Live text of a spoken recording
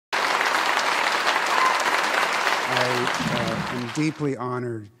I am deeply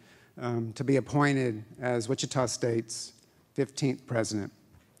honored to be appointed as Wichita State's 15th president.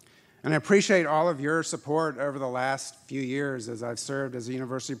 And I appreciate all of your support over the last few years as I've served as a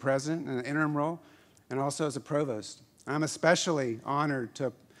university president in an interim role and also as a provost. I'm especially honored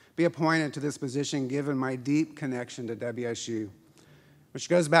to be appointed to this position given my deep connection to WSU, which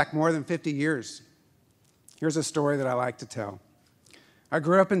goes back more than 50 years. Here's a story that I like to tell. I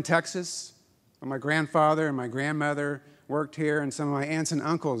grew up in Texas, but my grandfather and my grandmother worked here, and some of my aunts and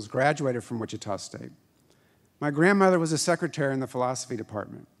uncles graduated from Wichita State. My grandmother was a secretary in the philosophy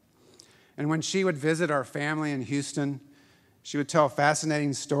department. And when she would visit our family in Houston, she would tell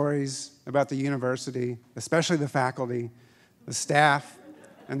fascinating stories about the university, especially the faculty, the staff,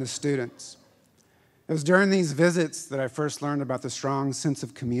 and the students. It was during these visits that I first learned about the strong sense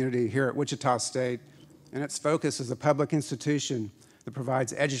of community here at Wichita State and its focus as a public institution that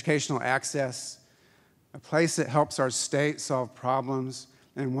provides educational access, a place that helps our state solve problems,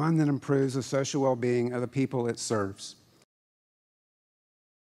 and one that improves the social well-being of the people it serves.